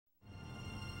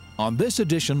on this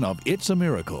edition of It's a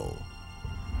Miracle.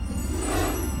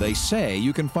 They say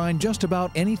you can find just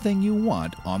about anything you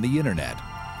want on the internet.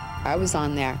 I was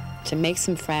on there to make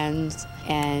some friends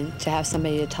and to have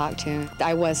somebody to talk to.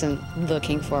 I wasn't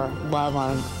looking for love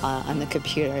on the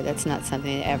computer. That's not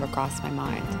something that ever crossed my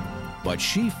mind. But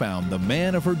she found the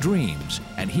man of her dreams,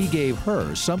 and he gave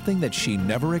her something that she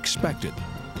never expected,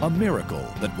 a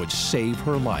miracle that would save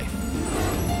her life.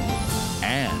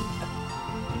 And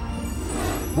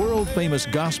world-famous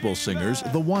gospel singers,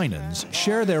 the Winans,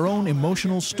 share their own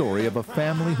emotional story of a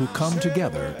family who come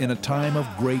together in a time of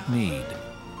great need.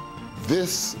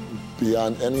 This,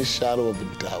 beyond any shadow of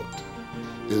a doubt,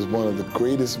 is one of the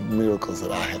greatest miracles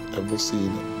that I have ever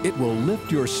seen. It will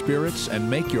lift your spirits and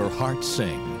make your heart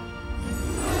sing.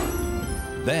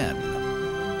 Then,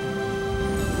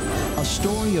 a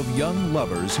story of young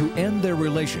lovers who end their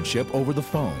relationship over the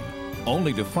phone,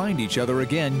 only to find each other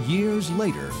again years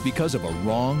later because of a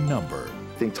wrong number.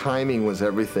 I think timing was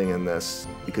everything in this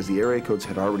because the area codes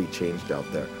had already changed out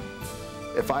there.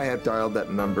 If I had dialed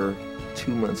that number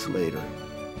 2 months later,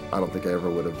 I don't think I ever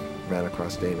would have ran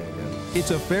across Dana again. It's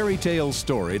a fairy tale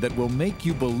story that will make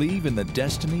you believe in the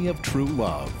destiny of true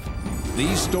love.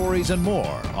 These stories and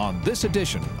more on this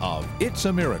edition of It's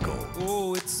a Miracle.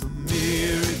 Oh, it's a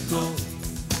miracle,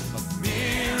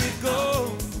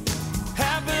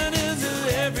 happening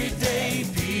to everyday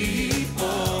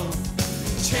people,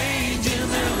 changing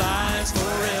their lives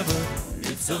forever.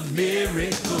 It's a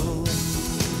miracle.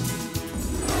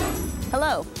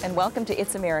 Hello, and welcome to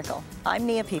It's a Miracle. I'm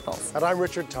Nia Peoples. And I'm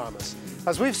Richard Thomas.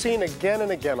 As we've seen again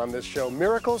and again on this show,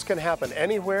 miracles can happen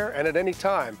anywhere and at any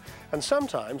time, and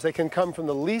sometimes they can come from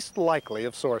the least likely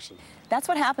of sources. That's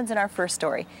what happens in our first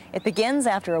story. It begins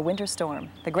after a winter storm.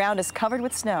 The ground is covered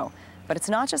with snow, but it's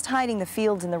not just hiding the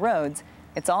fields and the roads,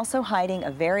 it's also hiding a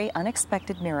very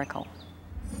unexpected miracle.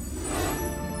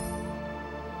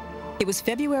 It was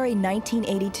February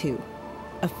 1982.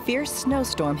 A fierce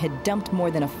snowstorm had dumped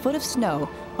more than a foot of snow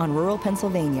on rural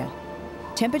Pennsylvania.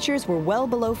 Temperatures were well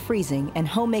below freezing, and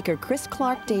homemaker Chris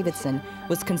Clark Davidson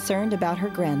was concerned about her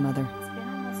grandmother.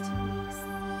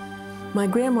 My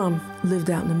grandma lived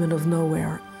out in the middle of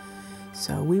nowhere,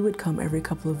 so we would come every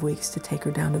couple of weeks to take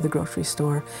her down to the grocery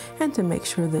store and to make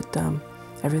sure that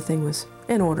everything was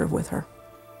in order with her.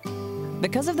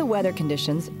 Because of the weather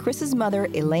conditions, Chris's mother,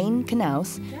 Elaine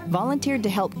Knaus, volunteered to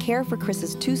help care for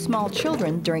Chris's 2 small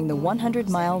children during the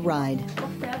 100-mile ride.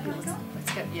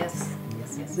 Let's go. Yes.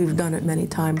 We've done it many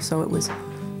times, so it was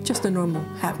just a normal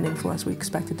happening for us. We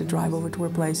expected to drive over to her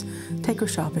place, take her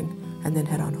shopping, and then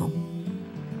head on home.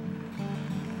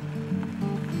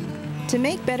 To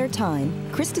make better time,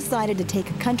 Chris decided to take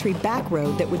a country back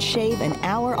road that would shave an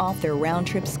hour off their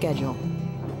round-trip schedule.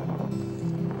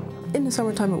 In the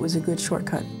summertime, it was a good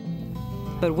shortcut.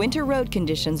 But winter road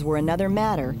conditions were another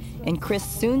matter, and Chris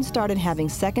soon started having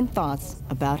second thoughts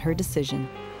about her decision.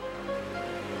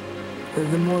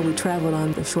 The more we traveled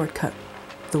on the shortcut,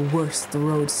 the worse the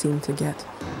road seemed to get.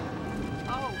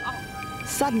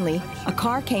 Suddenly, a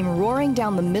car came roaring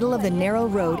down the middle of the narrow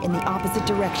road in the opposite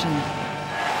direction.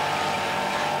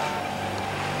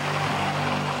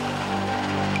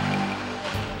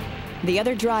 The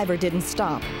other driver didn't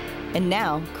stop, and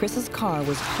now Chris's car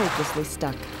was hopelessly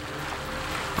stuck.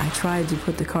 I tried to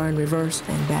put the car in reverse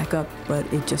and back up, but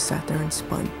it just sat there and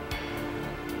spun.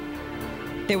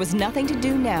 There was nothing to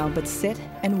do now but sit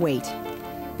and wait.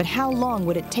 But how long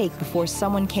would it take before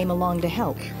someone came along to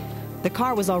help? The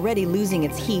car was already losing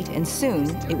its heat, and soon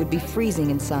it would be freezing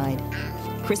inside.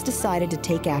 Chris decided to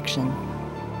take action.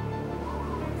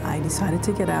 I decided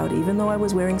to get out, even though I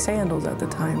was wearing sandals at the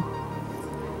time,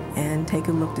 and take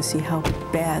a look to see how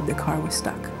bad the car was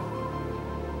stuck.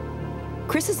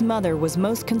 Chris's mother was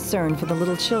most concerned for the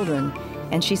little children,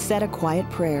 and she said a quiet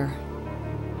prayer.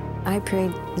 I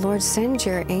prayed, Lord, send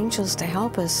your angels to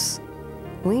help us.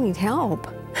 We need help.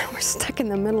 We're stuck in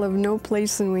the middle of no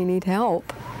place and we need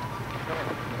help.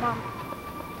 Mom,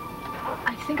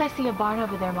 I think I see a barn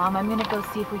over there, Mom. I'm gonna go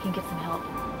see if we can get some help.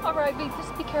 All right, B,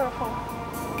 just be careful.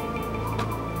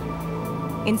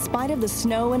 In spite of the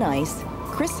snow and ice,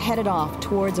 Chris headed off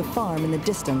towards a farm in the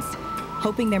distance,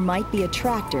 hoping there might be a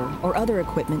tractor or other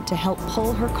equipment to help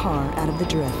pull her car out of the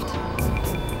drift.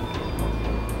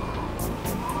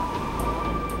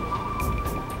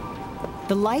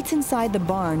 The lights inside the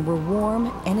barn were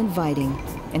warm and inviting,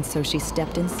 and so she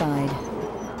stepped inside.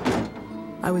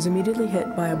 I was immediately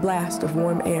hit by a blast of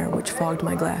warm air which fogged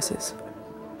my glasses.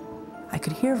 I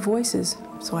could hear voices,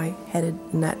 so I headed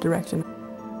in that direction.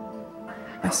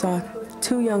 I saw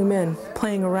 2 young men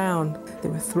playing around. They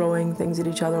were throwing things at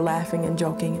each other, laughing and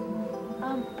joking.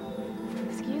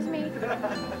 Excuse me.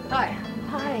 Hi.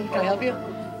 Hi. Can I help you?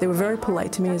 They were very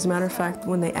polite to me. As a matter of fact,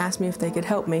 when they asked me if they could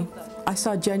help me, I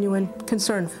saw genuine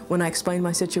concern when I explained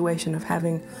my situation of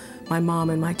having my mom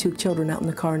and my 2 children out in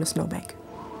the car in a snowbank.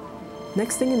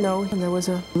 Next thing you know, there was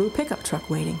a blue pickup truck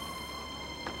waiting.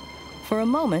 For a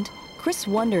moment, Chris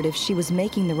wondered if she was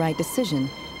making the right decision,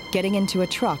 getting into a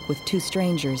truck with 2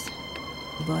 strangers.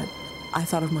 But I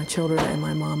thought of my children and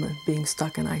my mom being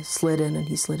stuck, and I slid in and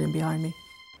he slid in behind me.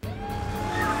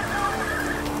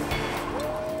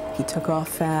 He took off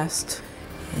fast,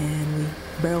 and we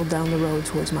barreled down the road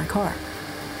towards my car.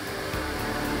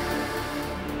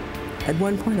 At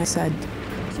one point I said,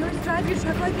 "Do you want to drive your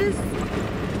truck like this?"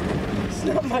 It's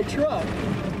not my truck.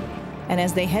 And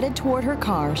as they headed toward her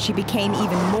car, she became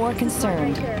even more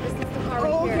concerned.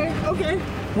 Oh, Okay.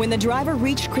 When the driver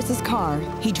reached Chris's car,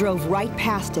 he drove right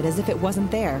past it as if it wasn't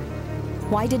there.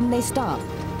 Why didn't they stop?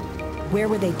 Where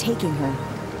were they taking her?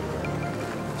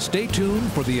 Stay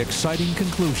tuned for the exciting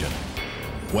conclusion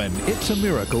when It's a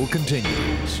Miracle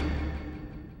continues.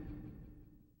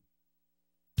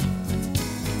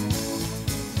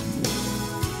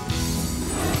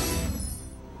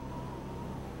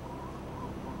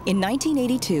 In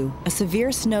 1982, a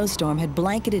severe snowstorm had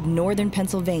blanketed northern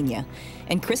Pennsylvania,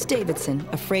 and Chris Davidson,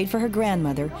 afraid for her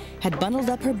grandmother, had bundled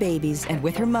up her babies and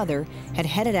with her mother had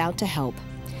headed out to help.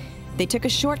 They took a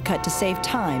shortcut to save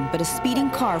time, but a speeding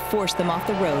car forced them off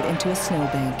the road into a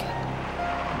snowbank.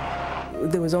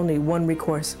 There was only one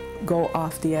recourse: go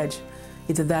off the edge.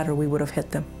 Either that or we would have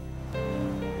hit them.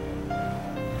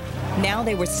 Now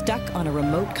they were stuck on a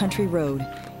remote country road,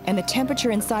 and the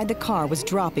temperature inside the car was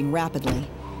dropping rapidly.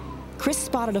 Chris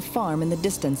spotted a farm in the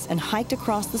distance and hiked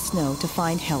across the snow to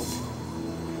find help.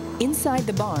 Inside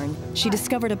the barn, she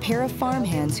discovered a pair of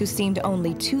farmhands who seemed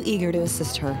only too eager to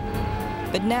assist her.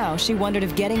 But now she wondered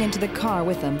if getting into the car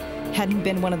with them hadn't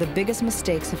been one of the biggest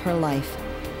mistakes of her life.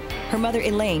 Her mother,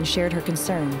 Elaine, shared her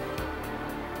concern.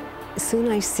 Soon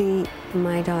I see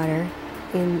my daughter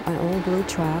in an old blue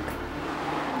truck,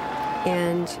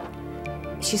 and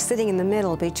she's sitting in the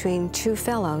middle between 2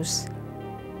 fellows,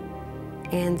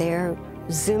 and they're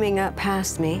zooming up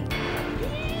past me.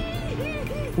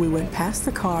 We went past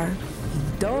the car,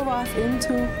 he dove off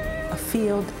into a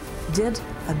field, did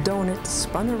a donut,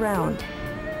 spun around,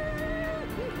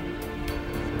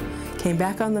 came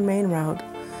back on the main route,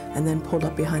 and then pulled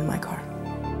up behind my car.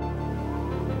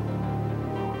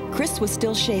 Chris was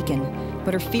still shaken,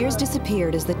 but her fears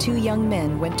disappeared as the 2 young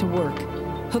men went to work,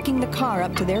 hooking the car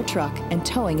up to their truck and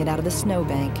towing it out of the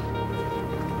snowbank.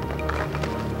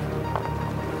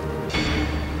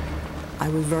 I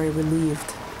was very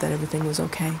relieved that everything was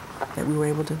okay, that we were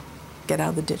able to get out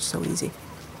of the ditch so easy.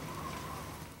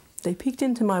 They peeked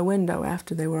into my window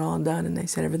after they were all done, and they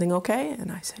said, "Everything okay?"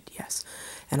 And I said, "Yes."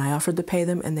 And I offered to pay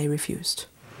them, and they refused.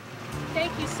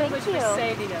 Thank you so much for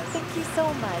saving us. Thank you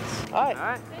so much. All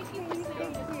right. Thank you for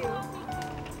saving us.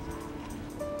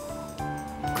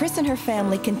 Chris and her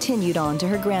family continued on to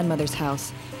her grandmother's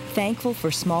house, thankful for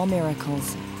small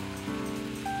miracles.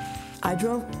 I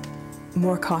drove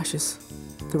more cautious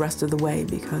the rest of the way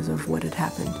because of what had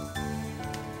happened.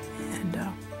 And,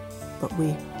 but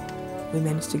we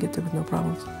managed to get there with no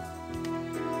problems.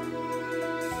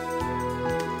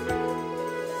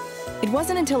 It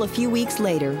wasn't until a few weeks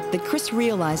later that Chris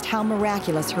realized how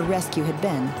miraculous her rescue had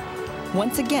been.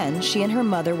 Once again, she and her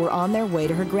mother were on their way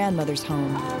to her grandmother's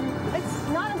home. It's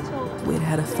not until... We had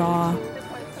had a thaw,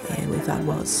 and we thought,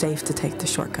 well, it's safe to take the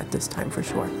shortcut this time for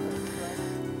sure.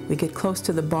 We get close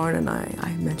to the barn, and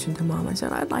I mentioned to Mom, I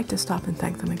said, I'd like to stop and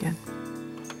thank them again.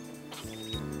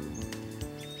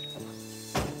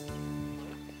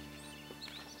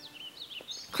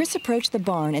 Chris approached the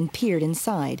barn and peered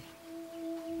inside.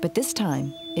 But this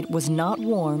time, it was not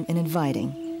warm and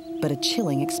inviting, but a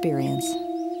chilling experience.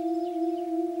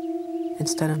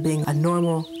 Instead of being a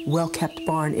normal, well-kept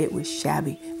barn, it was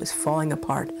shabby. It was falling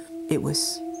apart. It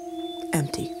was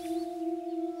empty.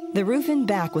 The roof in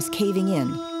back was caving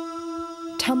in.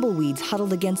 Tumbleweeds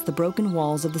huddled against the broken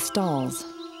walls of the stalls.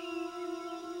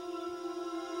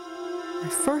 My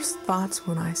first thoughts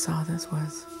when I saw this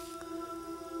was,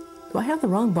 do I have the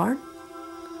wrong barn?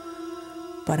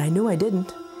 But I knew I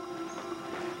didn't.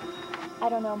 I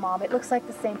don't know, Mom. It looks like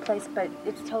the same place, but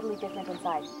it's totally different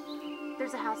inside.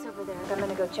 There's a house over there that I'm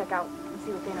gonna go check out and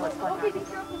see what they know what's going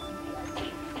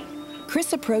on.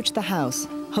 Chris approached the house,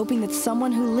 hoping that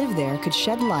someone who lived there could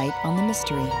shed light on the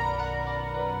mystery.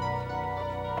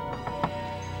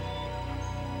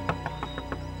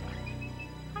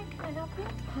 Hi, can I help you?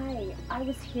 Hi, I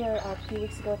was here a few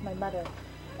weeks ago with my mother,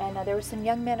 and there were some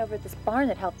young men over at this barn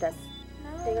that helped us.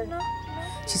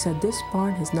 She said, this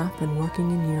barn has not been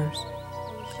working in years.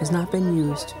 Has not been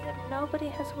used. No, Nobody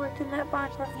has worked in that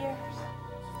barn for years.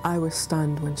 I was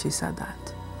stunned when she said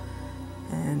that.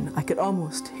 And I could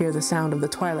almost hear the sound of the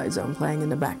Twilight Zone playing in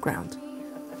the background.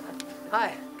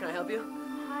 Hi, can I help you?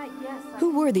 Hi, yes.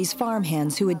 Who were these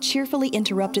farmhands who had cheerfully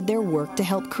interrupted their work to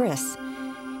help Chris?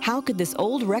 How could this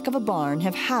old wreck of a barn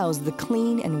have housed the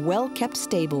clean and well-kept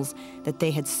stables that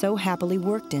they had so happily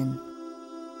worked in?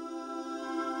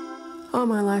 All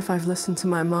my life I've listened to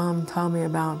my mom tell me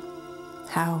about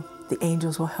how the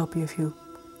angels will help you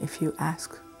if you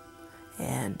ask.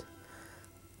 And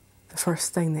the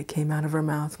first thing that came out of her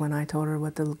mouth when I told her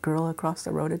what the girl across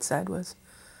the road had said was,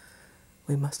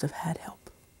 "We must have had help."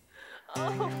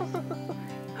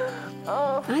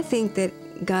 I think that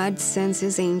God sends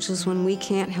his angels when we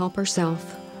can't help ourselves,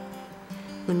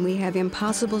 when we have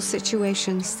impossible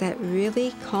situations that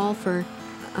really call for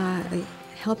a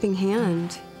helping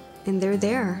hand, and they're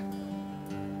there.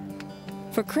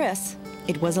 For Chris,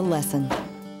 it was a lesson.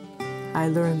 I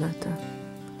learned that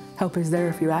help is there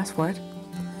if you ask for it.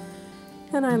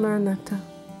 And I learned that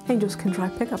angels can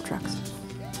drive pickup trucks.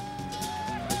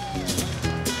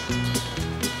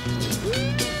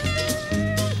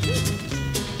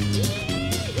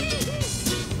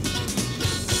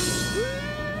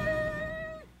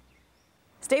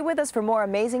 Stay with us for more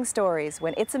amazing stories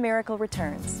when It's a Miracle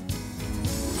returns.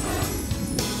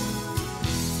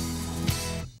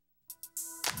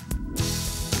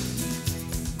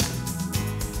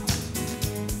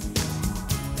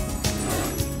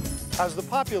 As the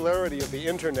popularity of the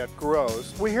internet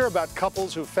grows, we hear about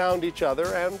couples who found each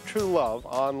other and true love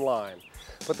online.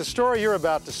 But the story you're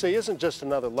about to see isn't just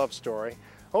another love story.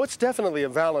 Oh, it's definitely a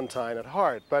Valentine at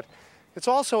heart, but it's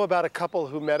also about a couple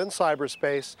who met in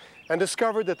cyberspace and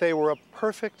discovered that they were a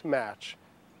perfect match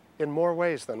in more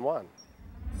ways than one.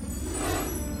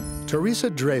 Teresa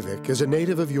Darvk is a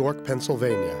native of York,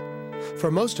 Pennsylvania.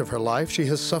 For most of her life, she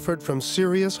has suffered from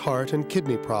serious heart and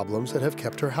kidney problems that have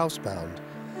kept her housebound.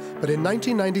 But in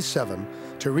 1997,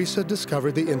 Teresa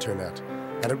discovered the internet,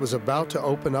 and it was about to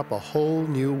open up a whole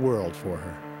new world for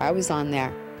her. I was on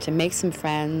there to make some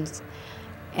friends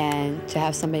and to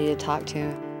have somebody to talk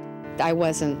to. I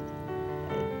wasn't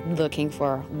looking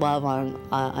for love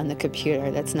on the computer.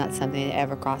 That's not something that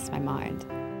ever crossed my mind.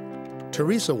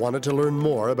 Teresa wanted to learn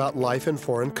more about life in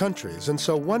foreign countries, and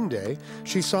so one day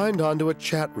she signed on to a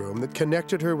chat room that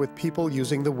connected her with people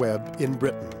using the web in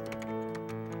Britain.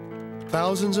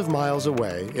 Thousands of miles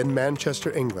away in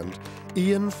Manchester, England,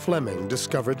 Ian Fleming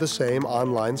discovered the same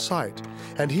online site,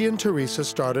 and he and Teresa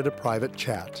started a private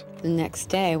chat. The next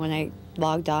day when I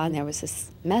logged on, there was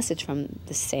this message from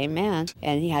the same man,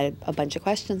 and he had a bunch of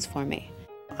questions for me.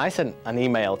 I sent an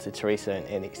email to Teresa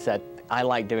and it said, I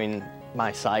like doing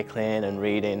my cycling and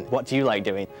reading. What do you like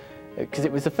doing? Because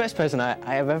it was the first person I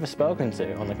have ever spoken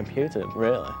to on the computer,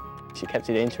 really. She kept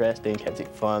it interesting, kept it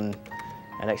fun,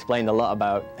 and explained a lot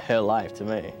about her life to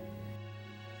me.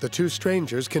 The two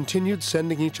strangers continued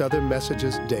sending each other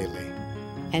messages daily.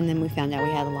 And then we found out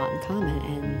we had a lot in common,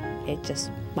 and it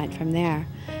just went from there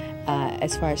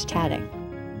as far as chatting.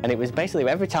 And it was basically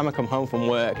every time I come home from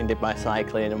work and did my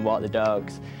cycling and walked the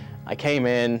dogs, I came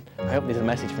in, I hope there's a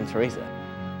message from Teresa.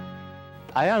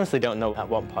 I honestly don't know at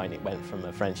what point it went from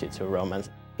a friendship to a romance.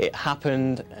 It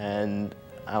happened, and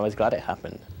I was glad it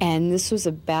happened. And this was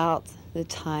about the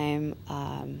time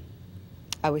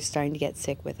I was starting to get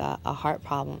sick with a heart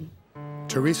problem.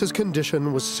 Teresa's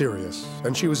condition was serious,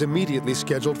 and she was immediately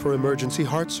scheduled for emergency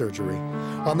heart surgery.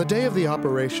 On the day of the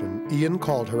operation, Ian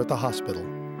called her at the hospital.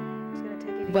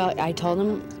 Well, I told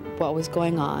him what was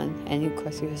going on, and of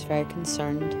course he was very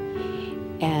concerned.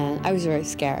 And I was very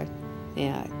scared. You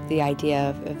know, the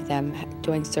idea of them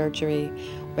doing surgery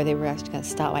where they were actually going to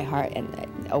stop my heart and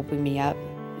open me up.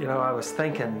 You know, I was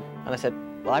thinking, and I said,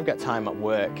 well, I've got time at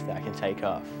work that I can take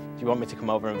off. Do you want me to come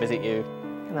over and visit you?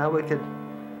 You know, we could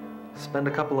spend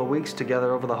a couple of weeks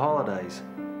together over the holidays.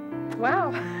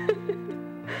 Wow.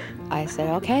 I said,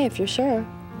 okay, if you're sure,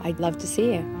 I'd love to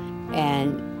see you.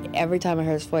 And every time I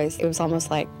heard his voice, it was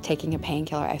almost like taking a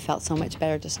painkiller. I felt so much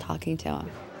better just talking to him.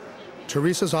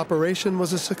 Teresa's operation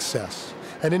was a success,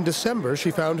 and in December she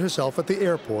found herself at the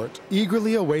airport,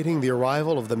 eagerly awaiting the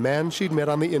arrival of the man she'd met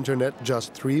on the internet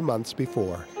just 3 months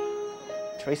before.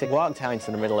 Teresa walked out into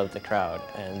the middle of the crowd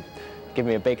and gave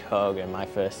me a big hug and my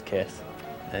first kiss.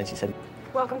 And she said,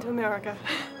 Welcome to America.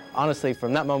 Honestly,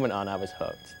 from that moment on, I was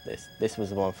hooked. This was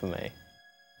the one for me.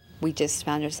 We just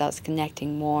found ourselves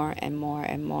connecting more and more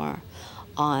and more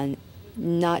on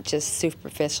not just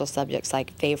superficial subjects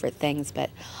like favorite things, but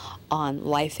on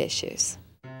life issues.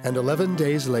 And 11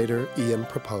 days later, Ian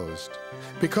proposed.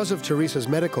 Because of Teresa's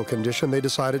medical condition, they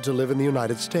decided to live in the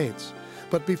United States.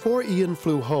 But before Ian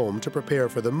flew home to prepare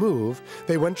for the move,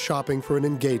 they went shopping for an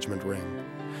engagement ring.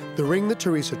 The ring that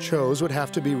Teresa chose would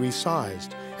have to be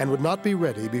resized and would not be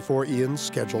ready before Ian's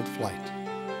scheduled flight.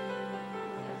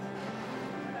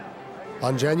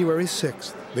 On January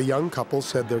 6th, the young couple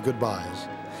said their goodbyes.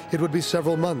 It would be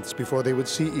several months before they would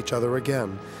see each other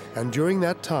again, and during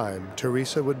that time,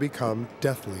 Teresa would become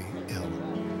deathly ill.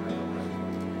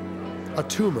 A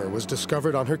tumor was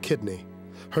discovered on her kidney.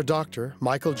 Her doctor,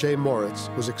 Michael J. Moritz,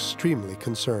 was extremely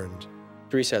concerned.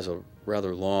 Teresa has a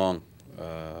rather long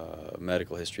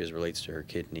medical history as it relates to her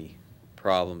kidney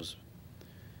problems,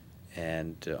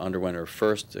 and underwent her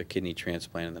first kidney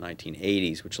transplant in the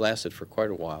 1980s, which lasted for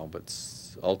quite a while, but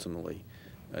ultimately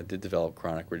did develop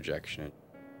chronic rejection.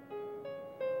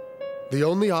 The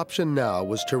only option now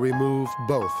was to remove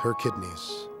both her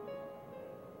kidneys.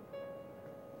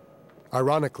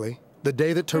 Ironically, the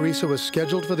day that Teresa was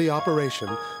scheduled for the operation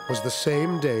was the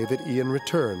same day that Ian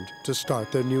returned to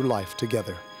start their new life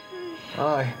together.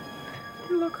 Hi.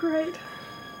 You look great.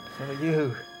 So are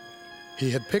you. He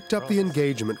had picked up the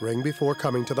engagement ring before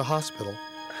coming to the hospital,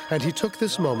 and he took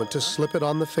this moment to slip it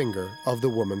on the finger of the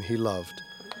woman he loved,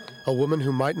 a woman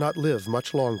who might not live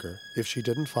much longer if she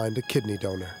didn't find a kidney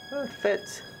donor. Oh, it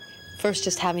fits. First,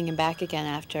 just having him back again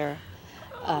after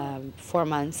 4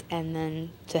 months, and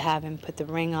then to have him put the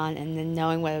ring on, and then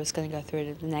knowing what I was going to go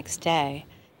through the next day,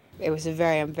 it was a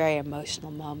very, very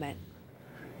emotional moment.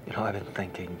 You know, I've been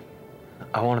thinking,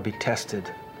 I want to be tested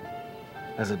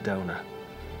as a donor.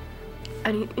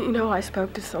 And you know, I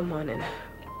spoke to someone, and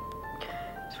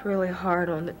it's really hard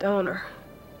on the donor.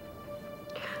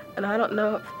 And I don't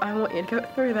know if I want you to go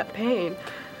through that pain.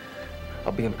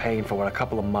 I'll be in pain for, what, a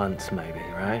couple of months, maybe,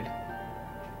 right?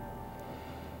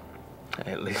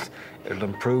 At least it'll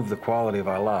improve the quality of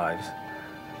our lives.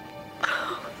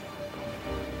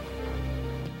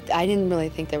 I didn't really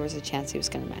think there was a chance he was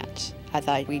going to match. I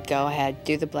thought we'd go ahead,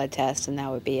 do the blood test, and that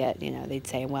would be it. You know, they'd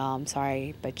say, well, I'm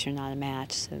sorry, but you're not a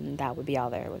match, and that would be all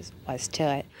there was to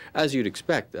it. As you'd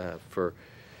expect, for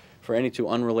any two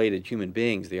unrelated human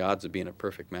beings, the odds of being a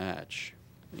perfect match,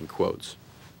 in quotes,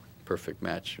 perfect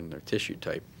match in their tissue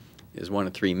type, is 1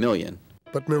 in 3 million.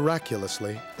 But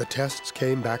miraculously, the tests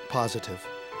came back positive.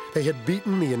 They had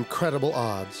beaten the incredible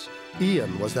odds.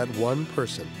 Ian was that one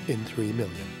person in 3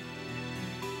 million.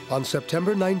 On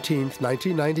September 19th,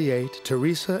 1998,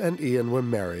 Teresa and Ian were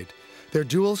married. Their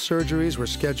dual surgeries were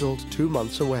scheduled 2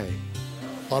 months away.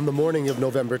 On the morning of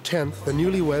November 10th, the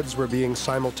newlyweds were being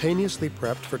simultaneously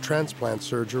prepped for transplant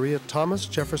surgery at Thomas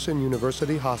Jefferson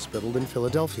University Hospital in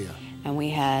Philadelphia. And we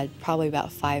had probably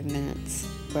about 5 minutes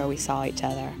where we saw each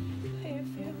other.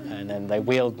 And then they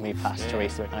wheeled me past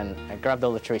Teresa, and I grabbed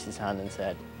hold of Teresa's hand and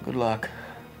said, "Good luck.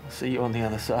 I'll see you on the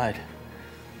other side."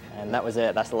 And that was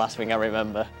it. That's the last thing I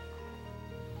remember.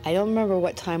 I don't remember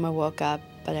what time I woke up,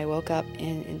 but I woke up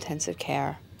in intensive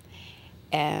care.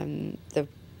 And the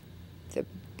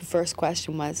first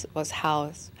question was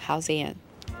how's Ian?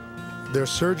 Their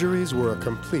surgeries were a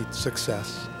complete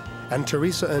success, and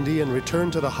Teresa and Ian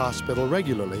returned to the hospital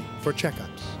regularly for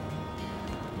checkups.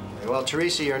 Well,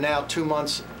 Teresa, you're now 2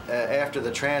 months after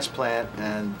the transplant,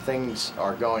 and things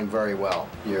are going very well.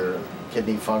 Your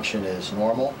kidney function is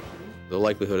normal. The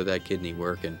likelihood of that kidney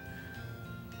working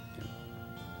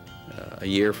a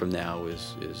year from now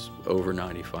is over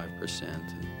 95%.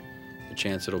 And the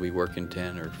chance it'll be working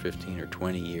 10 or 15 or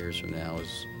 20 years from now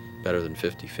is better than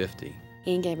 50-50.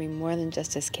 Ian gave me more than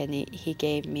just his kidney. He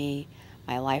gave me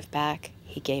my life back.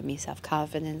 He gave me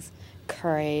self-confidence,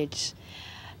 courage,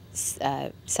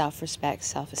 self-respect,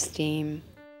 self-esteem.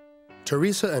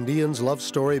 Teresa and Ian's love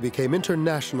story became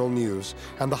international news,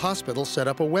 and the hospital set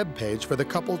up a web page for the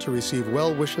couple to receive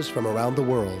well wishes from around the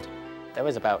world. There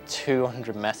was about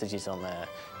 200 messages on there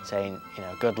saying, you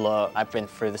know, good luck. I've been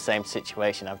through the same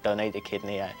situation. I've donated a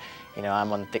kidney.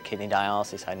 I'm on kidney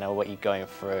dialysis. I know what you're going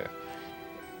through.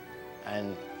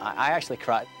 And I actually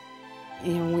cried.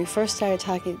 You know, when we first started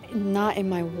talking, not in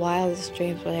my wildest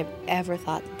dreams would I have ever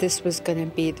thought this was going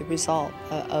to be the result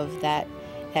of that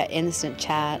innocent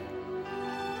chat.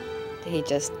 He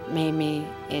just made me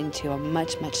into a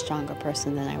much, much stronger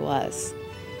person than I was.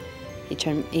 He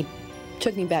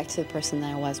took me back to the person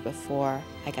that I was before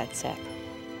I got sick.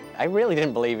 I really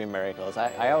didn't believe in miracles.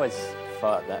 I always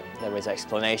thought that there was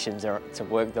explanations to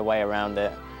work the way around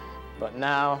it. But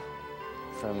now,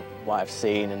 from what I've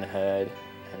seen and heard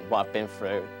and what I've been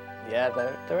through, yeah,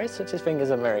 there is such a thing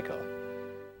as a miracle.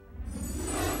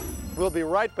 We'll be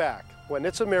right back when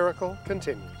It's a Miracle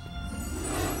continues.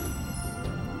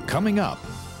 Coming up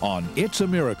on It's a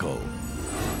Miracle,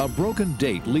 a broken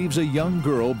date leaves a young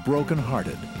girl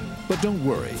broken-hearted. But don't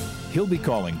worry, he'll be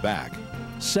calling back.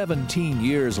 17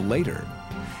 years later,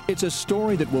 it's a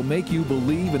story that will make you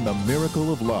believe in the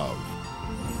miracle of love.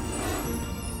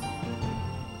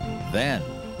 Then,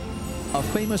 a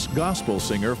famous gospel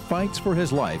singer fights for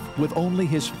his life with only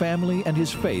his family and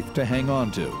his faith to hang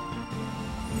on to.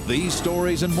 These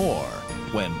stories and more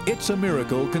when It's a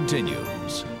Miracle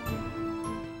continues.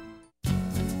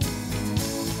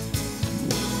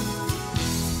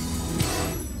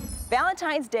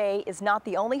 Valentine's Day is not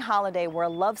the only holiday where a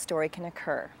love story can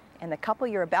occur, and the couple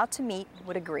you're about to meet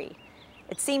would agree.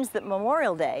 It seems that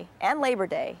Memorial Day and Labor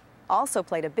Day also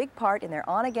played a big part in their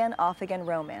on-again, off-again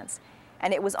romance.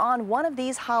 And it was on one of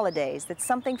these holidays that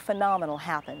something phenomenal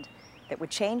happened that would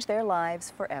change their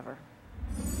lives forever.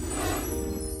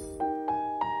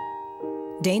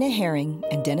 Dana Herring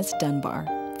and Dennis Dunbar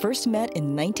first met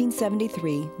in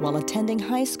 1973 while attending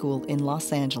high school in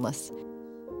Los Angeles.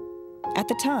 At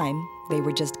the time, they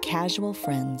were just casual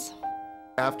friends.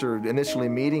 After initially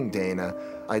meeting Dana,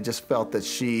 I just felt that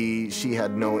she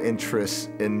had no interest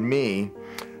in me,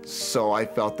 so I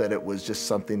felt that it was just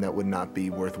something that would not be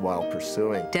worthwhile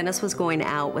pursuing. Dennis was going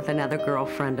out with another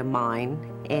girlfriend of mine,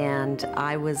 and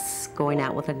I was going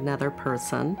out with another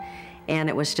person, and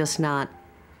it was just not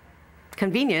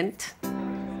convenient.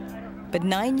 But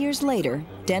 9 years later,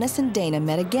 Dennis and Dana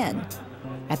met again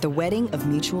at the wedding of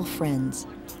mutual friends.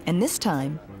 And this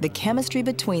time, the chemistry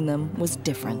between them was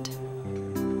different.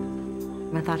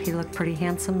 I thought he looked pretty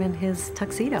handsome in his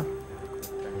tuxedo.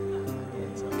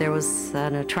 There was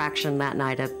an attraction that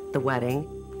night at the wedding,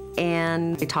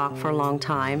 and we talked for a long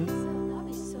time.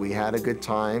 We had a good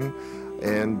time,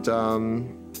 and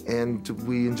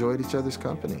we enjoyed each other's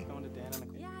company.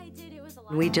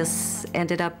 We just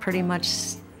ended up pretty much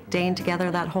staying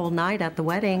together that whole night at the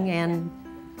wedding, and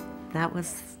that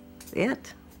was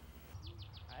it.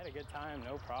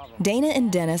 Dana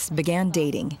and Dennis began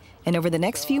dating, and over the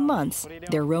next few months,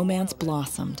 their romance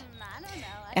blossomed.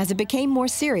 As it became more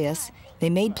serious, they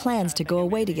made plans to go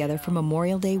away together for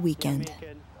Memorial Day weekend.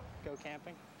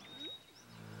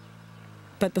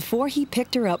 But before he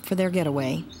picked her up for their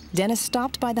getaway, Dennis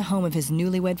stopped by the home of his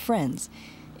newlywed friends.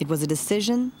 It was a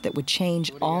decision that would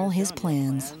change all his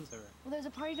plans.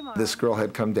 This girl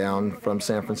had come down from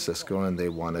San Francisco, and they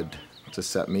wanted to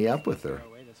set me up with her.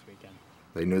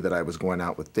 They knew that I was going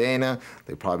out with Dana.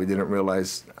 They probably didn't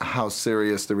realize how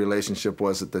serious the relationship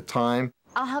was at the time.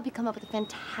 I'll help you come up with a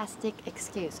fantastic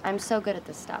excuse. I'm so good at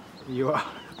this stuff. You are?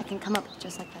 I can come up with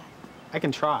just like that. I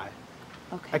can try.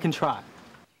 Okay. I can try.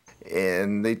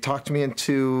 And they talked me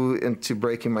into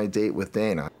breaking my date with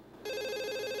Dana.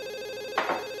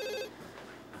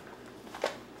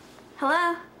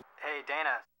 Hello? Hey,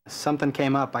 Dana. Something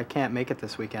came up. I can't make it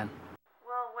this weekend.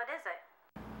 Well, what is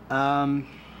it?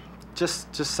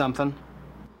 Just something.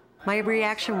 My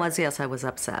reaction was, yes, I was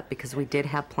upset because we did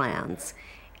have plans.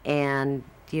 And,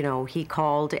 you know, he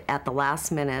called at the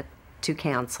last minute to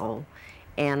cancel,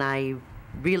 and I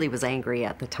really was angry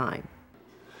at the time.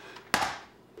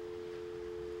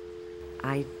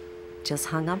 I just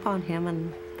hung up on him,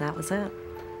 and that was it.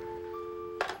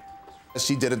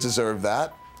 She didn't deserve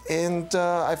that, and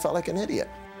I felt like an idiot.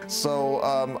 So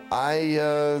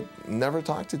I never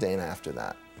talked to Dana after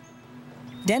that.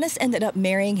 Dennis ended up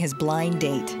marrying his blind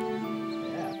date.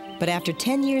 But after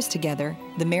 10 years together,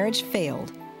 the marriage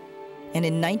failed. And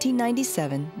in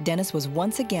 1997, Dennis was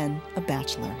once again a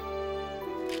bachelor.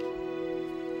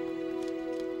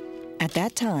 At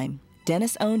that time,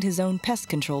 Dennis owned his own pest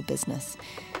control business.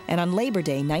 And on Labor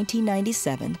Day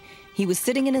 1997, he was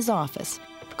sitting in his office,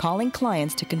 calling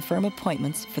clients to confirm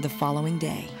appointments for the following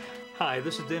day. Hi,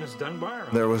 this is Dennis Dunbar.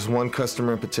 There was one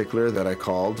customer in particular that I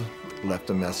called,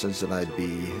 left a message that I'd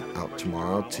be out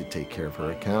tomorrow to take care of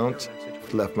her account,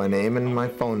 left my name and my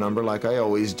phone number like I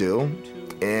always do,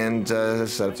 and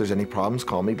said if there's any problems,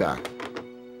 call me back.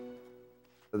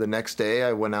 The next day,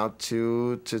 I went out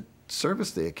to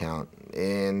service the account,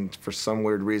 and for some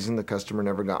weird reason, the customer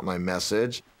never got my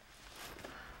message.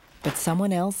 But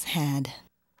someone else had.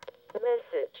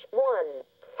 Message 1.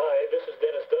 Hi, this is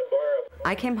Dennis Dunbar.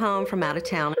 I came home from out of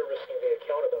town,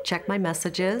 checked my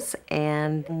messages,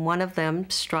 and one of them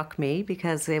struck me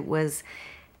because it was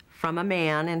from a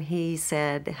man, and he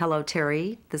said, "Hello,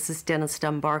 Terry. This is Dennis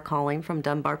Dunbar calling from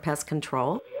Dunbar Pest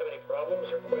Control." If you have any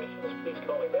problems or questions, please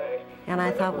call me back. And I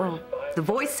thought, well, the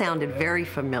voice sounded very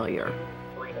familiar.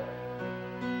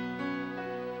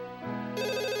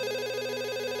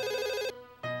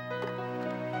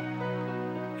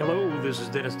 Hello, this is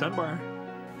Dennis Dunbar.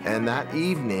 And that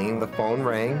evening, the phone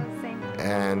rang,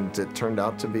 and it turned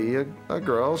out to be a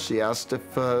girl. She asked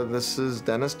if this is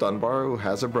Dennis Dunbar, who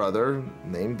has a brother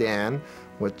named Dan,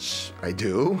 which I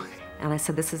do. And I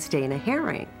said, "This is Dana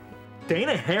Herring."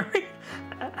 Dana, Harry?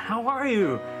 How are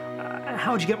you?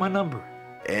 How'd you get my number?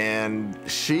 And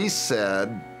she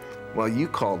said, well, you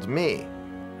called me.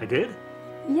 I did?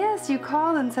 Yes, you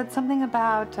called and said something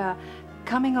about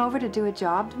coming over to do a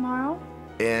job tomorrow.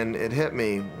 And it hit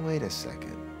me, wait a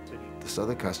second. This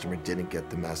other customer didn't get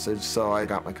the message, so I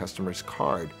got my customer's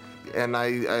card. And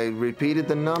I repeated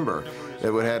the number.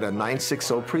 It had a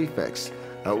 960 prefix,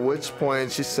 at which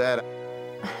point she said,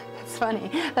 That's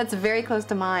funny. That's very close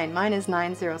to mine. Mine is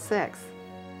 906.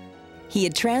 He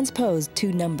had transposed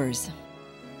 2 numbers.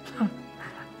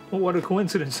 Well, what a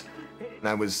coincidence. And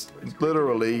I was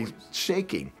literally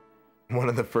shaking. One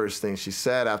of the first things she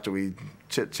said after we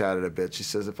chit-chatted a bit, she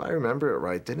says, if I remember it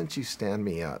right, didn't you stand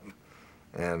me up?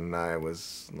 And I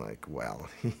was like, well,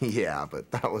 yeah,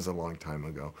 but that was a long time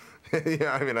ago.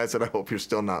 Yeah, I mean, I said, I hope you're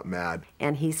still not mad.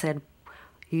 And he said,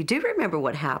 you do remember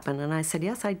what happened? And I said,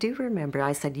 yes, I do remember.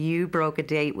 I said, you broke a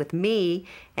date with me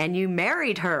and you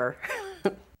married her.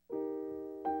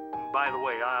 By the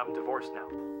way, I'm divorced now.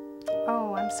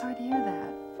 Oh, I'm sorry to hear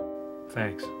that.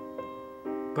 Thanks.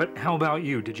 But how about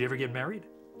you? Did you ever get married?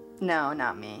 No,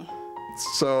 not me.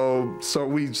 So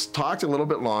we talked a little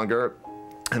bit longer,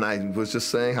 and I was just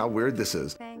saying how weird this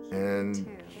is. Thank you, and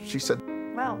she said,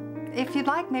 well, if you'd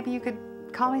like, maybe you could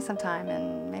call me sometime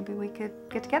and maybe we could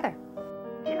get together.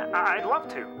 Yeah, I'd love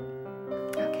to.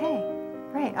 Okay,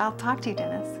 great. I'll talk to you,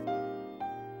 Dennis.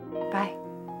 Bye.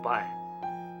 Bye.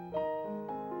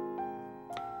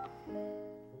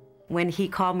 When he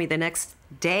called me the next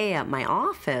day at my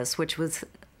office, which was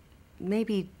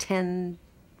maybe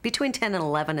between 10 and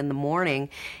 11 in the morning,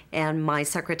 and my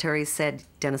secretary said,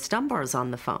 Dennis Dunbar's on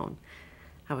the phone.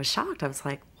 I was shocked. I was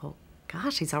like, well,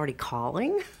 gosh, he's already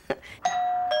calling?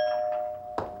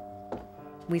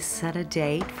 We set a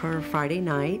date for Friday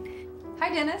night.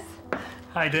 Hi, Dennis.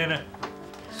 Hi, Dana.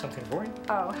 Something for you?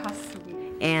 Oh, how sweet.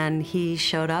 And he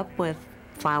showed up with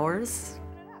flowers,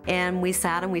 and we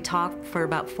sat and we talked for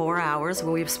about 4 hours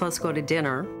when we were supposed to go to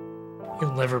dinner.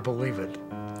 You'll never believe it.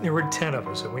 There were 10 of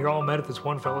us, and we all met at this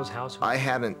one fellow's house. I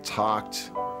hadn't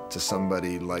talked to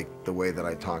somebody like the way that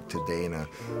I talked to Dana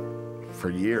for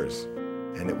years.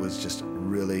 And it was just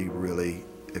really, really,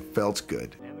 it felt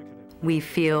good. We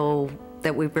feel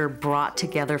that we were brought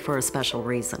together for a special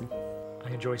reason.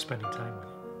 I enjoy spending time with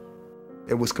you.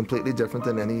 It was completely different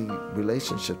than any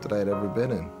relationship that I had ever been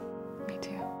in. Me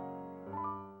too.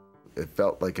 It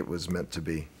felt like it was meant to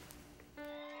be.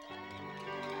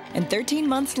 And 13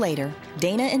 months later,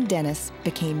 Dana and Dennis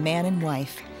became man and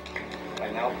wife.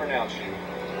 I now pronounce you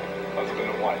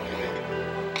husband and wife.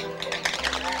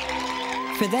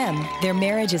 For them, their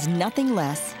marriage is nothing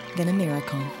less than a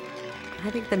miracle. I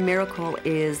think the miracle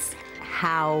is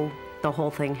how the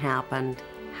whole thing happened,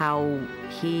 how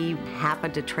he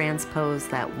happened to transpose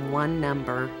that one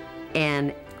number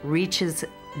and reaches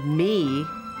me,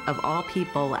 of all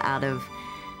people, out of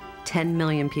 10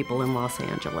 million people in Los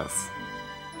Angeles.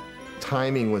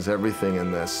 Timing was everything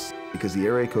in this because the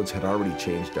area codes had already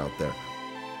changed out there.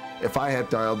 If I had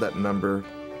dialed that number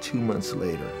 2 months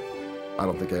later, I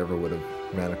don't think I ever would have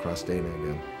ran across Dana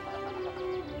again.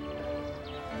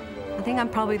 I think I'm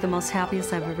probably the most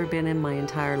happiest I've ever been in my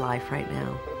entire life right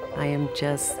now. I am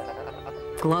just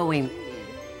glowing.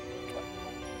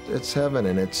 It's heaven,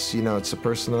 and it's, you know, it's the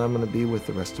person that I'm going to be with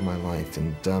the rest of my life,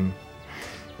 and I'm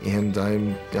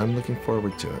looking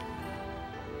forward to it.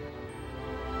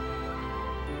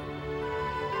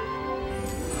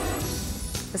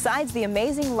 Besides the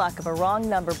amazing luck of a wrong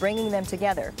number bringing them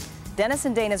together, Dennis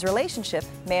and Dana's relationship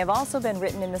may have also been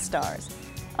written in the stars.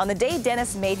 On the day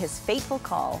Dennis made his fateful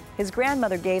call, his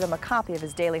grandmother gave him a copy of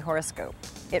his daily horoscope.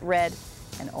 It read,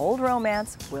 "An old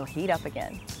romance will heat up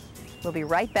again." We'll be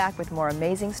right back with more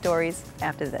amazing stories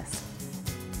after this.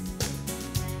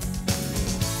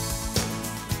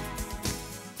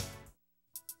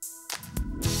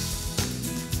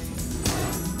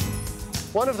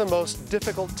 One of the most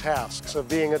difficult tasks of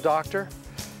being a doctor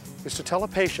is to tell a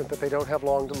patient that they don't have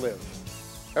long to live.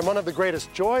 And one of the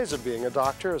greatest joys of being a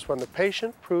doctor is when the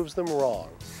patient proves them wrong.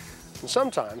 And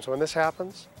sometimes when this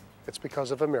happens, it's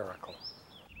because of a miracle.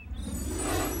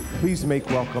 Please make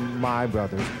welcome my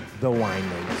brothers, the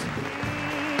Winans.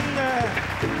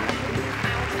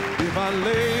 If I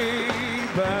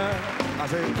labor, I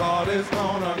say God is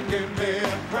gonna give me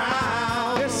a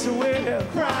crown. Yes, He will.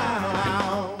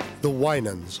 Crown. The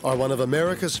Winans are one of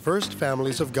America's first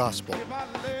families of gospel.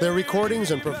 Their recordings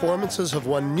and performances have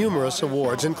won numerous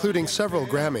awards, including several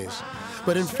Grammys.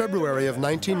 But in February of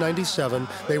 1997,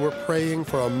 they were praying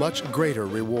for a much greater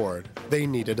reward. They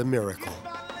needed a miracle.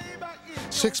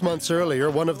 6 months earlier,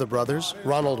 one of the brothers,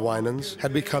 Ronald Winans,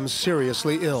 had become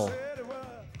seriously ill.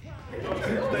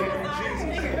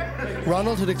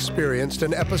 Ronald had experienced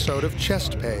an episode of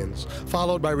chest pains,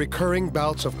 followed by recurring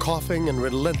bouts of coughing and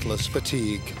relentless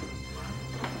fatigue.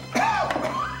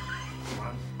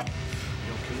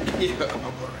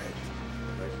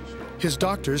 His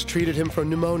doctors treated him for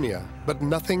pneumonia, but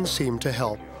nothing seemed to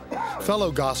help.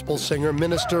 Fellow gospel singer,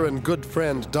 minister, and good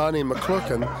friend Donnie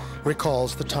McClurkin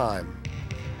recalls the time.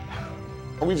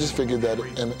 We just figured that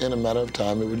in a matter of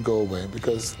time it would go away,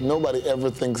 because nobody ever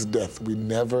thinks death. We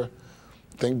never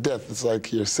think death. It's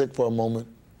like you're sick for a moment,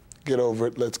 get over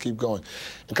it, let's keep going.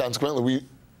 And consequently,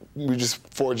 we just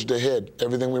forged ahead.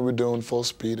 Everything we were doing, full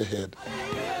speed ahead.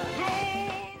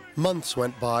 Months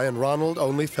went by and Ronald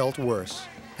only felt worse,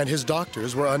 and his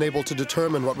doctors were unable to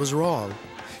determine what was wrong.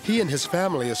 He and his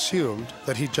family assumed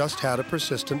that he just had a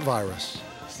persistent virus.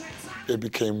 It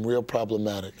became real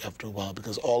problematic after a while,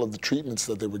 because all of the treatments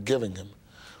that they were giving him,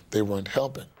 they weren't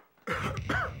helping.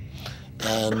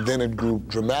 And then it grew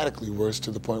dramatically worse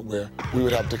to the point where we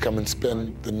would have to come and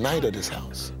spend the night at his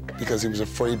house because he was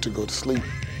afraid to go to sleep,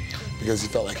 because he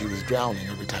felt like he was drowning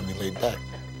every time he laid back.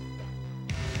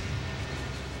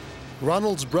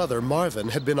 Ronald's brother, Marvin,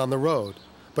 had been on the road,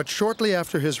 but shortly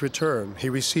after his return, he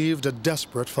received a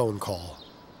desperate phone call.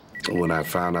 When I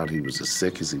found out he was as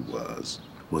sick as he was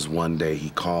one day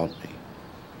he called me,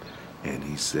 and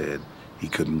he said he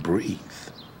couldn't breathe.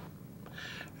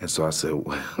 And so I said,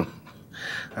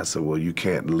 well, you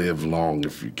can't live long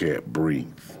if you can't breathe.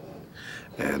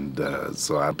 And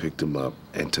so I picked him up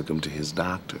and took him to his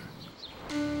doctor.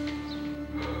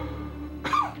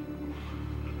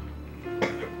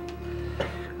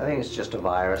 I think it's just a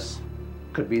virus.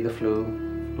 Could be the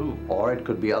flu, or it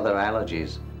could be other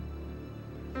allergies.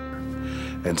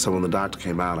 And so when the doctor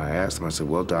came out, I asked him, I said,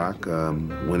 well, Doc,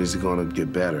 when is he going to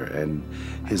get better? And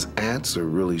his answer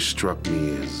really struck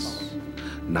me as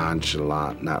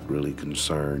nonchalant, not really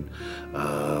concerned.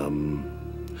 Well,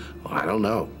 I don't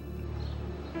know.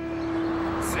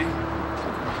 See?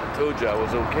 I told you I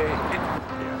was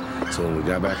okay. So when we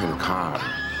got back in the car,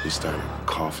 he started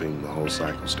coughing. The whole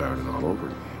cycle started all over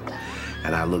again.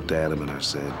 And I looked at him and I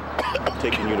said, I'm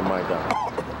taking you to my doctor.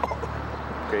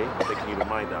 Okay? I'm taking you to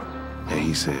my doctor. And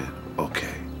he said,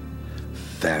 okay.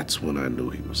 That's when I knew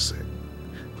he was sick,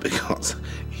 because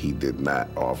he did not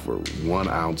offer 1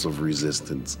 ounce of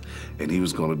resistance, and he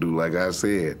was going to do like I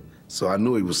said. So I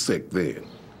knew he was sick then.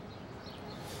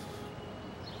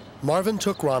 Marvin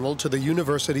took Ronald to the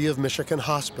University of Michigan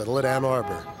Hospital at Ann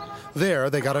Arbor. There,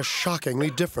 they got a shockingly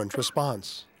different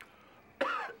response.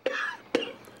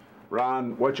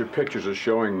 Ron, what your pictures are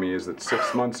showing me is that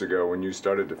 6 months ago, when you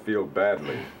started to feel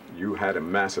badly, you had a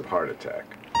massive heart attack.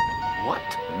 What?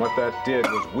 And what that did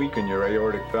was weaken your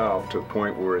aortic valve to a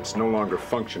point where it's no longer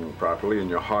functioning properly and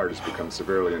your heart has become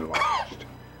severely enlarged.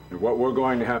 And what we're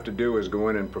going to have to do is go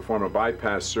in and perform a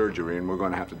bypass surgery, and we're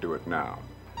going to have to do it now.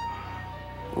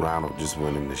 Ronald just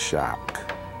went into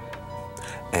shock.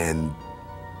 And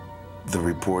the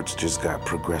reports just got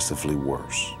progressively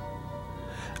worse.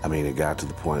 I mean, it got to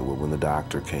the point where when the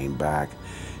doctor came back,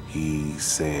 he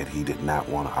said he did not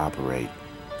want to operate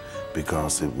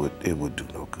because it would do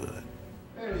no good.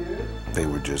 They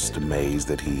were just amazed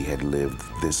that he had lived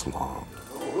this long.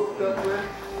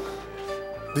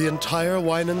 The entire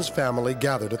Winans family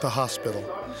gathered at the hospital.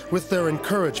 With their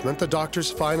encouragement, the doctors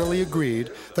finally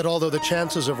agreed that although the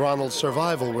chances of Ronald's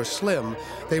survival were slim,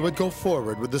 they would go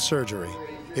forward with the surgery.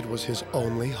 It was his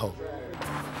only hope.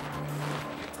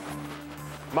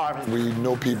 Marvin. We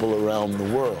know people around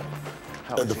the world.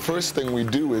 And the first thing we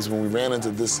do is, when we ran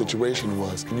into this situation,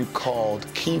 was you called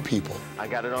key people. I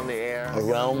got it on the air.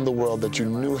 Around the world that you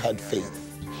knew had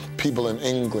faith. People in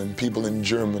England, people in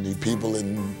Germany, people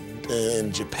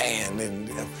in Japan, and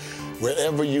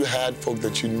wherever you had folk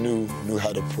that you knew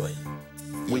how to pray.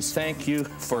 We thank you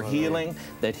for healing,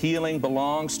 that healing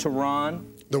belongs to Ron.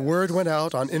 The word went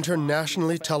out on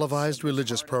internationally televised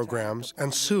religious programs,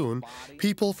 and soon,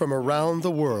 people from around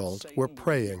the world were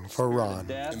praying for Ron.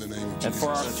 And for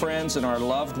our friends and our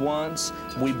loved ones,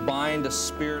 we bind a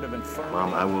spirit of infirmity.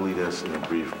 Mom, I will lead us in a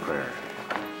brief prayer.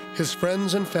 His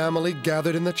friends and family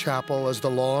gathered in the chapel as the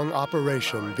long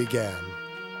operation began.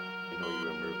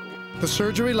 The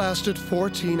surgery lasted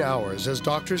 14 hours as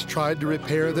doctors tried to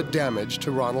repair the damage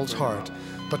to Ronald's heart,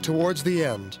 but towards the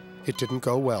end, it didn't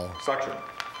go well. Suction.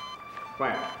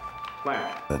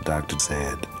 Plant. The doctor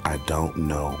said, I don't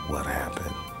know what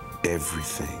happened.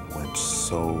 Everything went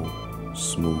so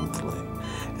smoothly.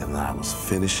 And I was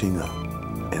finishing up,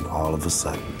 and all of a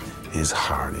sudden, his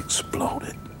heart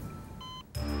exploded.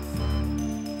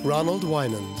 Ronald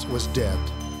Winans was dead.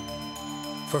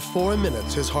 For 4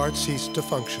 minutes, his heart ceased to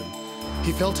function,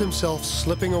 He felt himself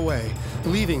slipping away,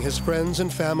 leaving his friends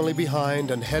and family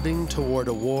behind and heading toward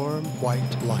a warm,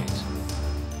 white light.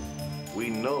 We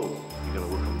know you're going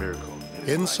to work a miracle.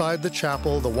 Inside the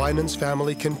chapel, the Winans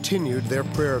family continued their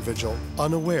prayer vigil,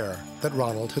 unaware that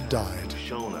Ronald had died. You've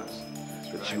shown us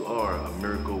that you are a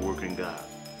miracle-working God.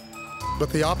 But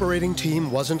the operating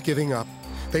team wasn't giving up.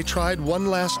 They tried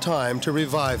one last time to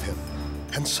revive him,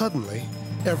 and suddenly,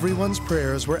 everyone's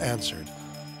prayers were answered.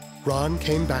 Ron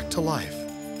came back to life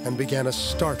and began a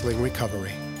startling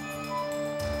recovery.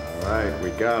 All right, we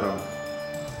got him.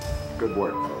 Good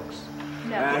work, folks.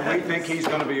 No. And we think he's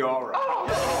going to be all right.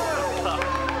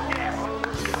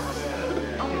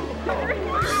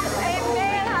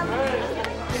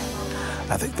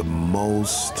 I think the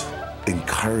most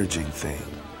encouraging thing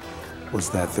was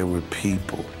that there were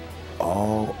people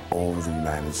all over the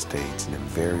United States and in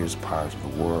various parts of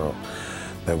the world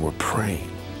that were praying.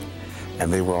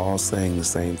 And they were all saying the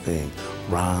same thing: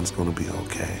 Ron's gonna be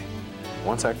okay.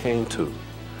 Once I came to,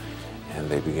 and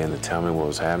they began to tell me what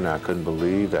was happening, I couldn't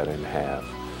believe I didn't have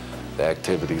the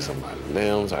activities of my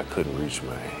limbs. I couldn't reach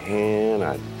my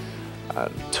hand.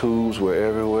 Tubes were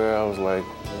everywhere. I was like,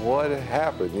 what had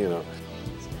happened, you know?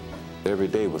 Every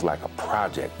day was like a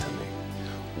project to me.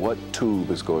 What tube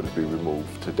is going to be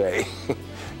removed today?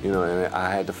 You know, and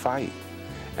I had to fight.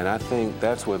 And I think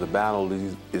that's where the battle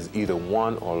is either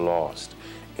won or lost,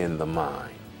 in the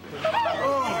mind.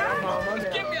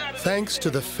 Thanks to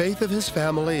the faith of his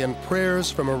family and prayers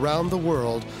from around the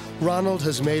world, Ronald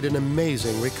has made an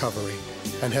amazing recovery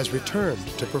and has returned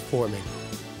to performing.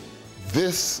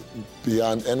 This,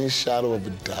 beyond any shadow of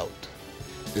a doubt,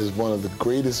 is one of the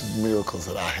greatest miracles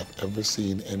that I have ever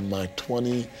seen in my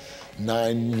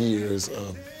 29 years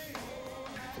of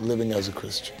living as a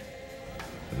Christian.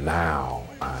 Now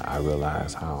I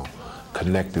realize how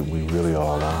connected we really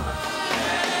all are.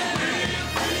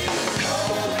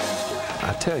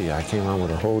 I tell you, I came out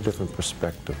with a whole different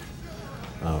perspective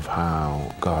of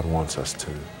how God wants us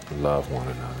to love one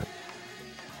another.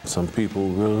 Some people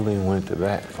really went to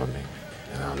bat for me,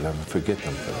 and I'll never forget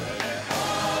them for that.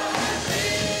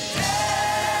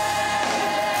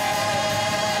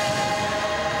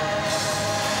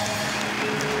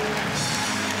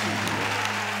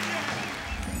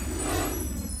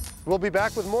 We'll be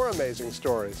back with more amazing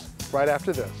stories right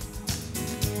after this.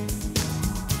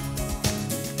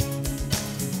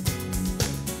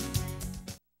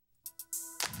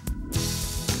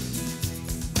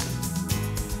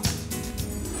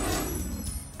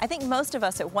 I think most of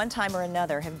us at one time or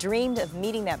another have dreamed of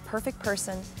meeting that perfect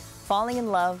person, falling in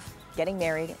love, getting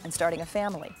married, and starting a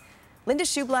family. Linda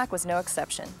Shoeblack was no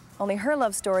exception. Only her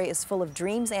love story is full of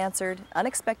dreams answered,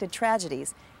 unexpected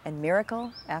tragedies, and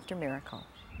miracle after miracle.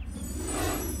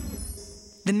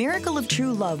 The miracle of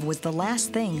true love was the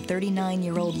last thing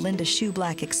 39-year-old Linda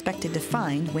Shoeblack expected to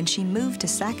find when she moved to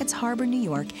Sackett's Harbor, New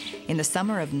York in the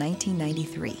summer of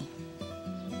 1993.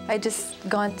 I'd just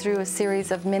gone through a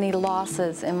series of many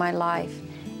losses in my life,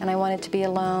 and I wanted to be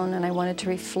alone, and I wanted to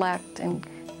reflect and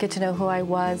get to know who I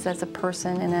was as a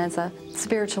person and as a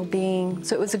spiritual being.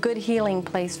 So it was a good healing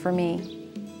place for me.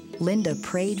 Linda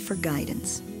prayed for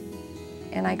guidance.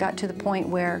 And I got to the point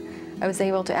where I was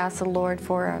able to ask the Lord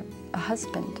for a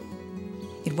husband.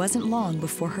 It wasn't long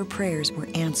before her prayers were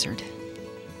answered.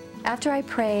 After I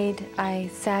prayed, I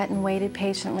sat and waited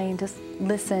patiently and just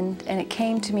listened, and it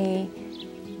came to me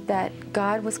that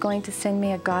God was going to send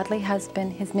me a godly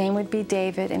husband. His name would be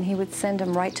David, and he would send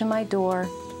him right to my door.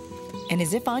 And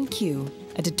as if on cue,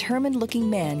 a determined-looking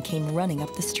man came running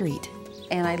up the street.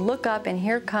 And I look up, and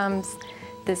here comes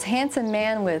this handsome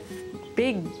man with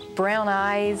big brown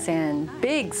eyes and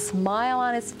big smile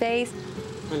on his face.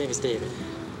 My name is David.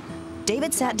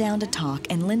 David sat down to talk,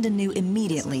 and Linda knew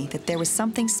immediately that there was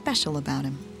something special about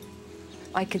him.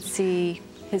 I could see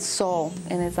his soul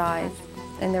in his eyes,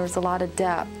 and there was a lot of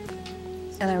depth,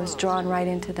 and I was drawn right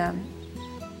into them.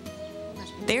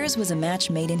 Theirs was a match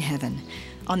made in heaven.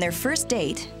 On their first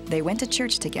date, they went to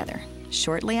church together.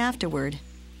 Shortly afterward,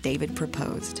 David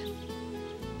proposed.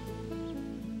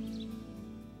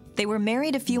 They were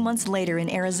married a few months later in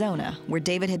Arizona, where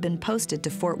David had been posted to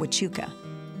Fort Huachuca.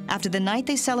 After the night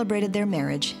they celebrated their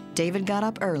marriage, David got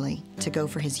up early to go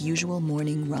for his usual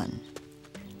morning run.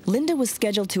 Linda was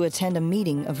scheduled to attend a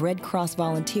meeting of Red Cross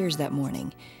volunteers that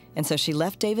morning, and so she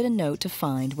left David a note to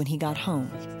find when he got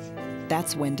home.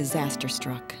 That's when disaster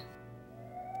struck.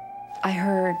 I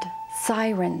heard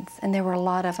sirens, and there were a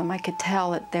lot of them. I could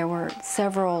tell that there were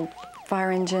several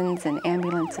fire engines and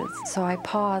ambulances. So I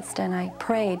paused and I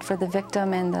prayed for the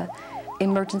victim and the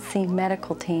emergency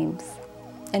medical teams.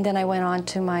 And then I went on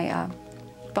to my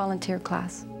volunteer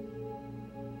class.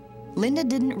 Linda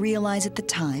didn't realize at the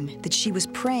time that she was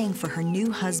praying for her new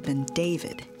husband,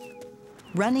 David.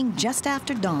 Running just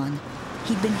after dawn,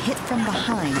 he'd been hit from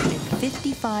behind at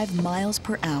 55 miles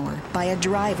per hour by a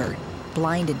driver,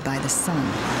 blinded by the sun.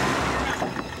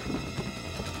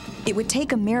 It would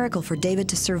take a miracle for David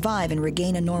to survive and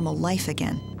regain a normal life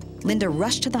again. Linda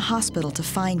rushed to the hospital to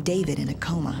find David in a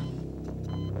coma.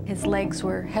 His legs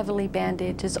were heavily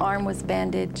bandaged, his arm was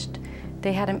bandaged.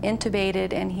 They had him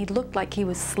intubated, and he looked like he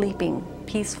was sleeping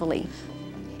peacefully.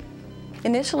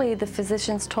 Initially, the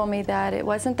physicians told me that it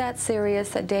wasn't that serious,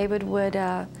 that David would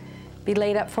be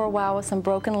laid up for a while with some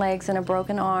broken legs and a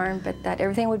broken arm, but that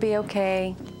everything would be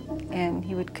okay, and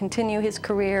he would continue his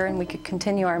career, and we could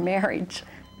continue our marriage.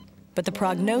 But the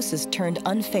prognosis turned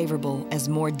unfavorable as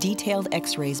more detailed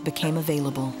x-rays became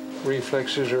available.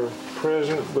 Reflexes are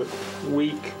present, but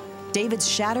weak. David's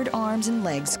shattered arms and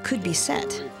legs could be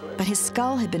set, but his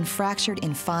skull had been fractured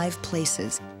in 5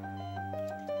 places.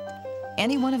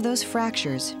 Any one of those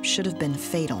fractures should have been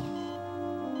fatal.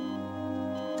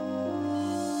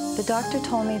 The doctor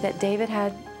told me that David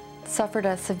had suffered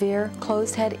a severe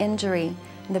closed head injury,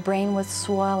 and the brain was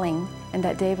swelling, and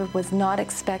that David was not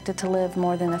expected to live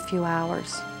more than a few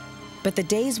hours. But the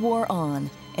days wore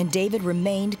on, and David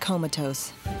remained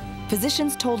comatose.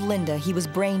 Physicians told Linda he was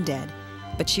brain dead,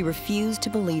 but she refused to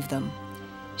believe them.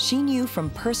 She knew from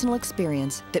personal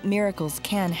experience that miracles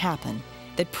can happen,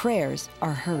 that prayers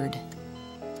are heard.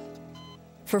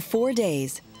 For 4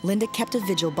 days, Linda kept a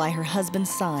vigil by her husband's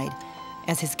side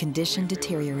as his condition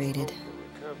deteriorated.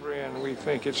 And we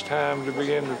think it's time to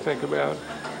begin to think about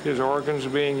his organs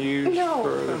being used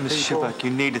for other Ms. people. Shibak,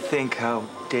 you need to think how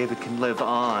David can live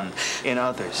on in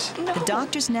others. The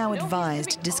doctors now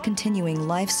advised discontinuing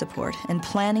life support and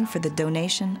planning for the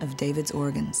donation of David's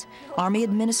organs. Army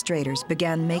administrators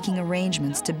began making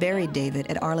arrangements to bury David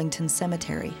at Arlington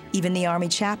Cemetery. Even the Army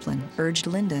chaplain urged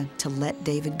Linda to let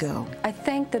David go. I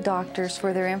thanked the doctors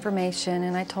for their information,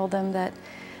 and I told them that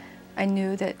I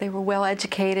knew that they were well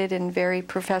educated and very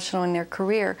professional in their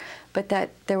career, but that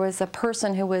there was a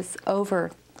person who was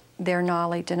over their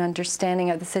knowledge and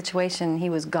understanding of the situation. He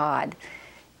was God,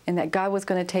 and that God was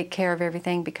going to take care of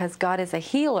everything because God is a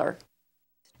healer.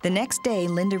 The next day,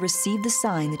 Linda received the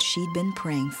sign that she'd been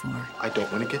praying for. I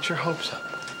don't want to get your hopes up,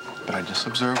 but I just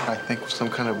observed what I think was some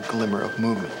kind of glimmer of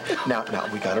movement. Now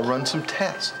we got to run some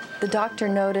tests. The doctor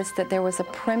noticed that there was a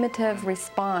primitive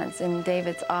response in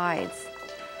David's eyes.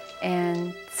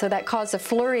 And so that caused a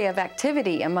flurry of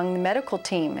activity among the medical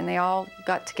team, and they all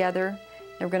got together.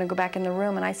 They were going to go back in the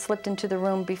room, and I slipped into the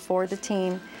room before the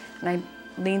team, and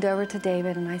I leaned over to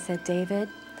David, and I said, David,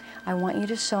 I want you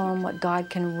to show them what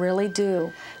God can really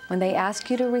do. When they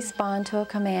ask you to respond to a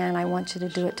command, I want you to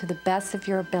do it to the best of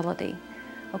your ability.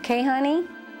 Okay, honey?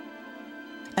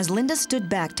 As Linda stood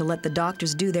back to let the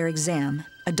doctors do their exam,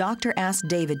 a doctor asked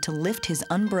David to lift his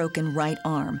unbroken right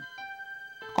arm.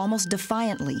 Almost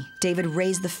defiantly, David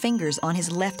raised the fingers on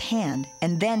his left hand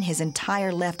and then his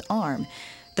entire left arm,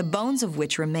 the bones of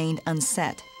which remained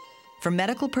unset. For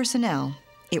medical personnel,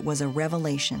 it was a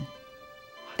revelation.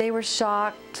 They were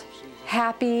shocked,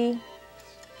 happy,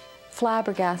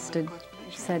 flabbergasted,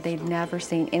 said they'd never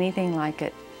seen anything like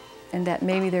it, and that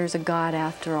maybe there's a God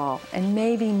after all, and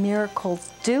maybe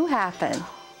miracles do happen.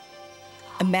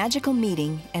 A magical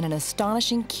meeting and an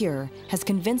astonishing cure has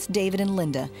convinced David and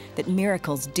Linda that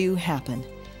miracles do happen.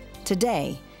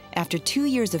 Today, after 2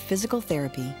 years of physical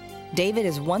therapy, David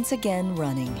is once again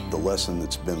running. The lesson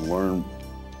that's been learned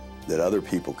that other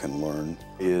people can learn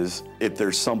is if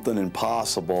there's something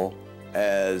impossible,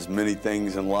 as many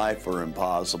things in life are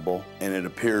impossible, and it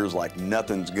appears like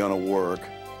nothing's gonna work,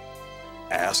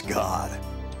 ask God.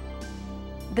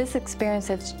 This experience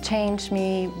has changed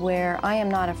me where I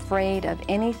am not afraid of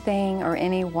anything or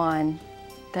anyone,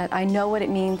 that I know what it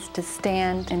means to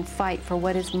stand and fight for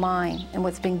what is mine and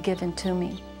what's been given to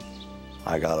me.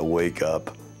 I got a wake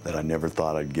up that I never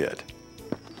thought I'd get.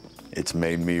 It's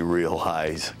made me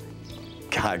realize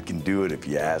God can do it if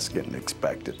you ask it and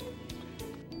expect it.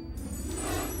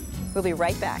 We'll be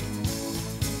right back.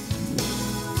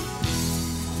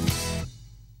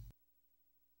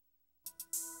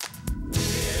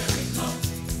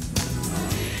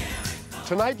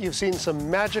 Tonight, you've seen some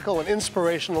magical and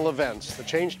inspirational events that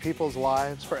changed people's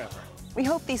lives forever. We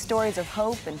hope these stories of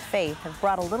hope and faith have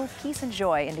brought a little peace and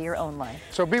joy into your own life.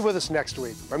 So be with us next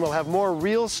week, when we'll have more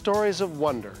real stories of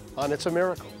wonder on It's a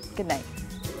Miracle. Good night.